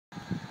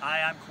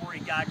Hi, I'm Cory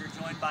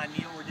joined by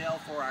Neil Rudel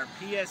for our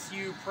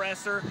PSU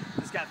Presser.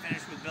 Just got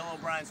finished with Bill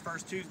O'Brien's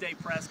first Tuesday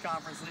press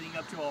conference leading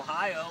up to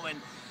Ohio. And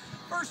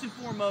first and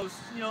foremost,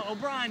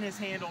 O'Brien has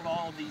handled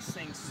all of these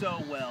things so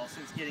well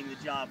since getting the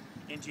job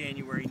in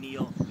January,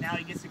 Neil. Now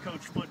he gets to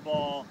coach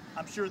football.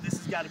 I'm sure this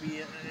has got to be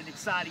an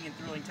exciting and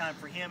thrilling time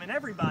for him and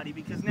everybody,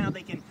 because now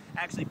they can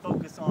actually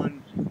focus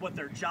on what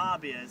their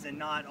job is and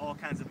not all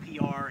kinds of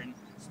PR and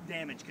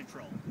damage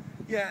control.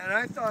 Yeah, and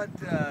I thought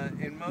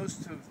in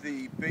most of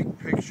the big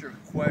picture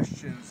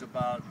questions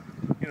about,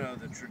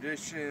 the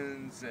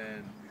traditions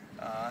and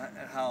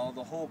how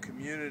the whole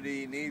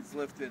community needs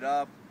lifted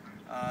up,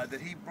 that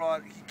he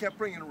kept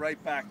bringing it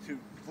right back to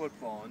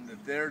football, and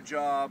that their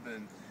job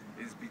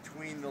is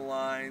between the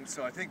lines.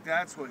 So I think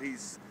that's what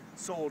he's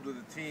sold to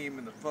the team,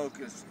 and the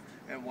focus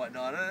and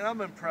whatnot. And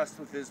I'm impressed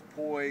with his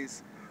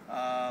poise.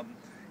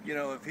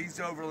 If he's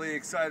overly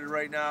excited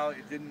right now,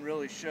 it didn't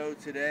really show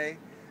today.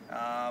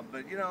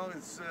 But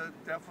it's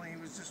definitely,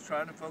 he was just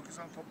trying to focus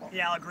on football.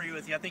 Yeah, I'll agree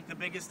with you. I think the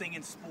biggest thing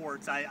in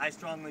sports, I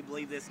strongly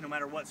believe this, no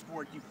matter what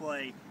sport you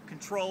play,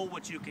 control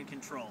what you can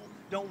control.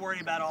 Don't worry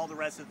about all the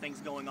rest of the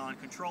things going on.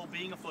 Control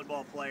being a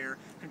football player,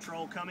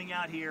 control coming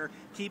out here,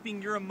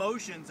 keeping your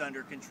emotions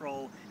under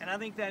control. And I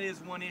think that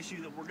is one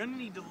issue that we're going to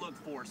need to look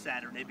for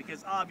Saturday,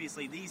 because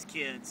obviously these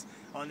kids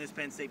on this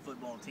Penn State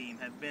football team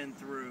have been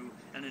through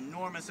an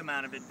enormous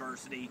amount of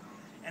adversity.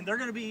 And they're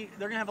going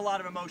to have a lot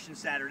of emotions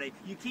Saturday.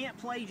 You can't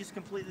play just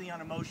completely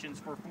on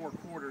emotions for 4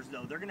 quarters,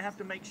 though. They're going to have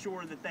to make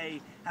sure that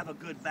they have a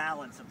good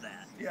balance of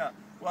that. Yeah,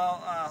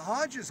 well,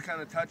 Hodges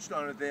kind of touched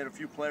on it. They had a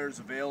few players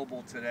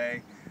available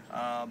today,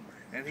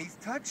 and he's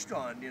touched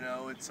on,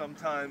 it's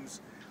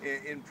sometimes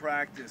in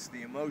practice,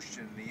 the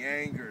emotion, the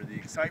anger, the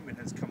excitement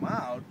has come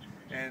out,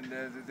 and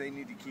that they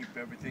need to keep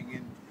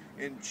everything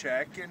in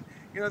check. And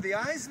the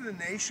eyes of the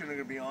nation are going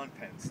to be on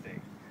Penn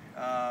State.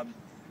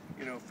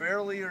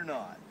 Fairly or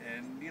not,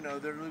 and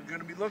they're going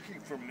to be looking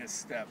for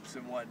missteps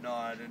and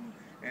whatnot,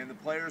 and the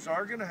players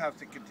are going to have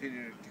to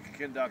continue to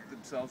conduct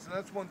themselves. And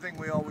that's one thing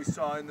we always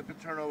saw in the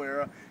Paterno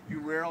era. You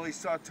rarely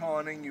saw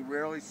taunting, you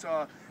rarely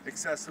saw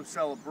excessive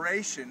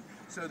celebration.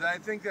 So I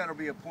think that'll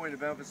be a point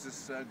of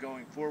emphasis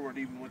going forward,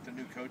 even with the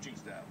new coaching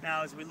staff.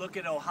 Now, as we look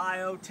at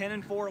Ohio,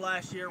 10-4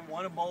 last year,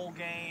 won a bowl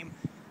game.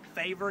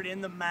 Favorite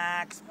in the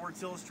MAC.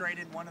 Sports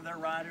Illustrated, one of their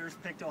writers,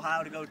 picked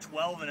Ohio to go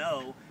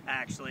 12-0,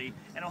 actually.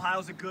 And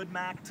Ohio's a good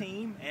MAC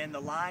team, and the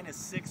line is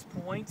 6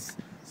 points.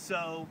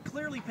 So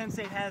clearly Penn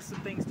State has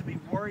some things to be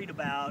worried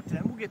about,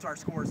 and we'll get to our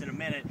scores in a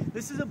minute.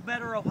 This is a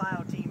better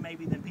Ohio team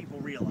maybe than people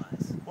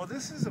realize. Well,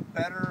 this is a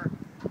better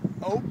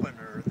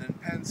opener than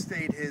Penn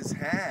State has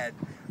had.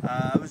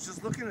 I was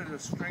just looking at a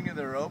string of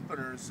their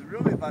openers.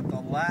 Really about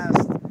the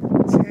last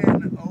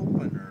 10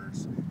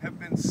 openers have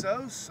been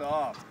so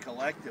soft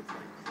collectively.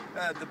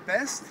 The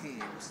best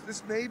teams,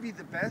 this may be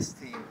the best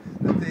team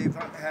that they've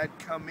had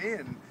come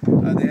in.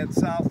 They had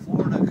South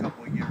Florida a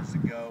couple of years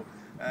ago.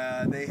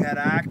 They had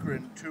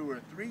Akron 2 or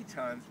 3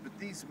 times, but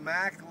these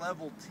MAC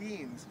level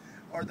teams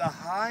are the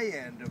high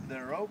end of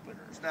their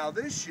openers. Now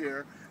this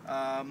year,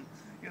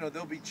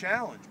 they'll be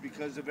challenged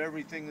because of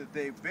everything that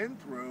they've been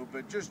through,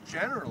 but just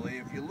generally,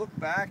 if you look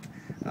back,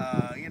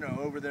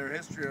 over their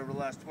history over the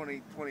last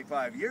 20,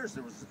 25 years,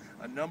 there was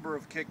a number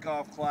of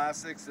kickoff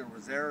classics. There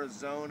was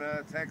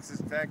Arizona,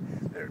 Texas Tech,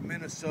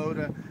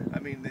 Minnesota. I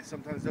mean, they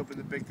sometimes open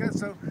the Big Ten.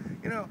 So,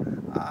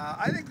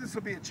 I think this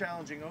will be a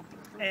challenging opener.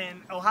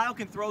 And Ohio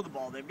can throw the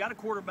ball. They've got a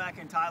quarterback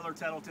in Tyler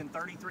Tettleton,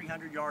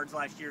 3,300 yards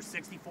last year,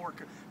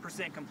 64%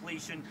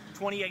 completion,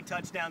 28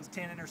 touchdowns,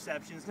 10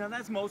 interceptions. Now,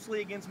 that's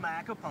mostly against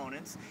MAC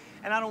opponents.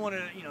 And I don't want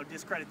to,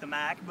 discredit the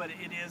MAC, but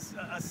it is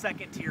a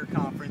second-tier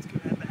conference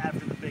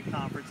after the big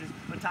conferences.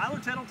 But Tyler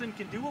Tettleton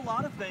can do a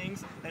lot of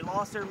things. They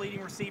lost their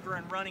leading receiver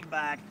and running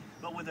back.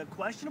 But with a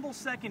questionable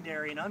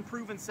secondary, an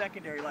unproven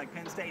secondary like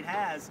Penn State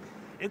has,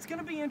 it's going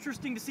to be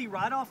interesting to see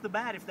right off the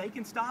bat if they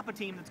can stop a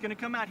team that's going to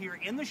come out here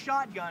in the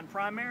shotgun,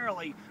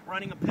 primarily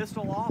running a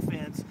pistol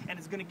offense, and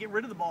is going to get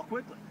rid of the ball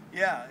quickly.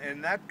 Yeah,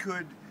 and that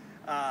could,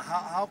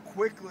 how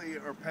quickly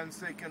are Penn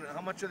State going to,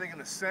 how much are they going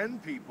to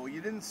send people?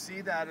 You didn't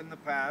see that in the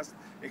past,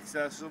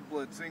 excessive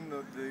blitzing,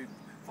 the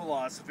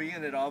philosophy,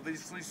 and it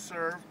obviously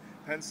served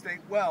Penn State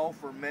well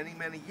for many,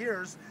 many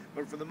years,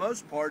 but for the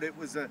most part, it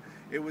was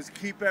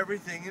keep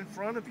everything in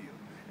front of you.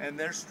 And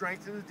their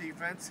strength in the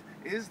defense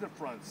is the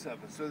front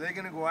seven. So they're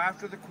going to go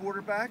after the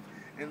quarterback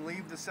and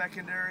leave the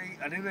secondary,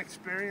 an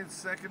inexperienced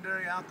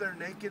secondary out there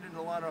naked in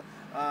a lot of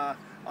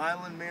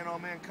island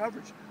man-on-man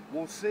coverage.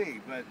 We'll see,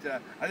 but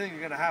I think you're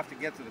going to have to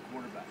get to the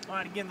quarterback. All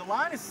right, again, the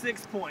line is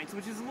 6 points,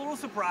 which is a little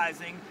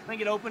surprising. I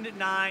think it opened at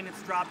 9.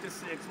 It's dropped to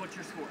 6. What's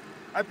your score?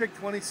 I picked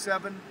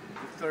 27-13,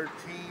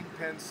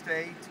 Penn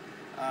State.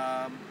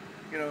 I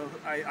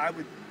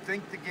would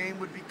think the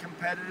game would be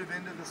competitive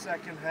into the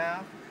second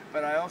half.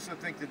 But I also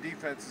think the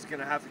defense is going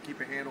to have to keep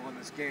a handle on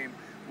this game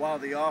while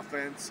the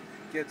offense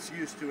gets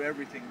used to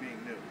everything being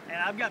new.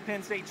 And I've got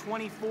Penn State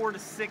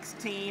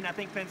 24-16. I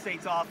think Penn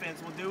State's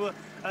offense will do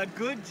a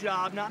good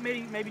job, not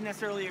maybe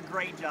necessarily a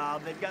great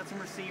job. They've got some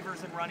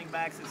receivers and running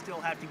backs that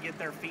still have to get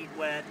their feet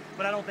wet,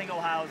 but I don't think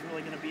Ohio's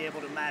really going to be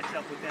able to match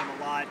up with them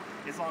a lot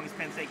as long as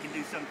Penn State can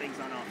do some things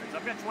on offense.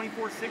 I've got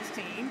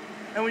 24-16,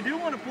 and we do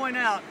want to point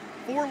out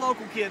 4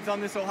 local kids on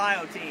this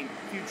Ohio team.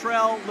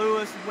 Futrell,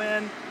 Lewis,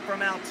 Wynn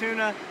from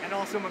Altoona, and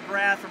also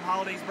McGrath from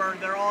Hollidaysburg.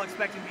 They're all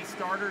expected to be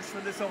starters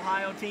for this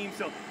Ohio team,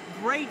 so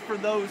great for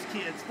those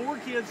kids. 4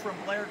 kids from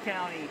Blair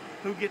County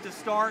who get to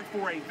start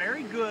for a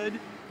very good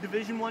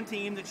Division I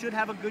team that should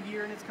have a good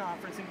year in its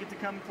conference and get to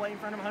come and play in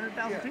front of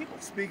 100,000 people.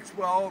 Speaks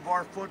well of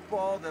our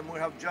football. Then we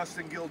have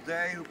Justin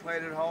Gilday, who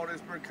played at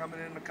Hollidaysburg,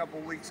 coming in a couple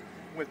weeks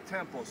with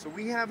Temple. So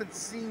we haven't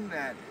seen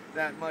that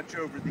much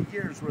over the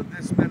years where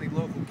this many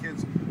local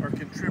kids are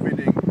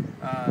contributing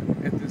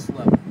at this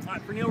level. All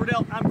right, for Neil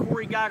Rudel, I'm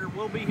Cory Geiger.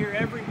 We'll be here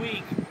every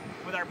week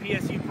with our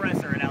PSU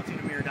Presser at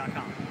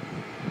AltoonaMirror.com.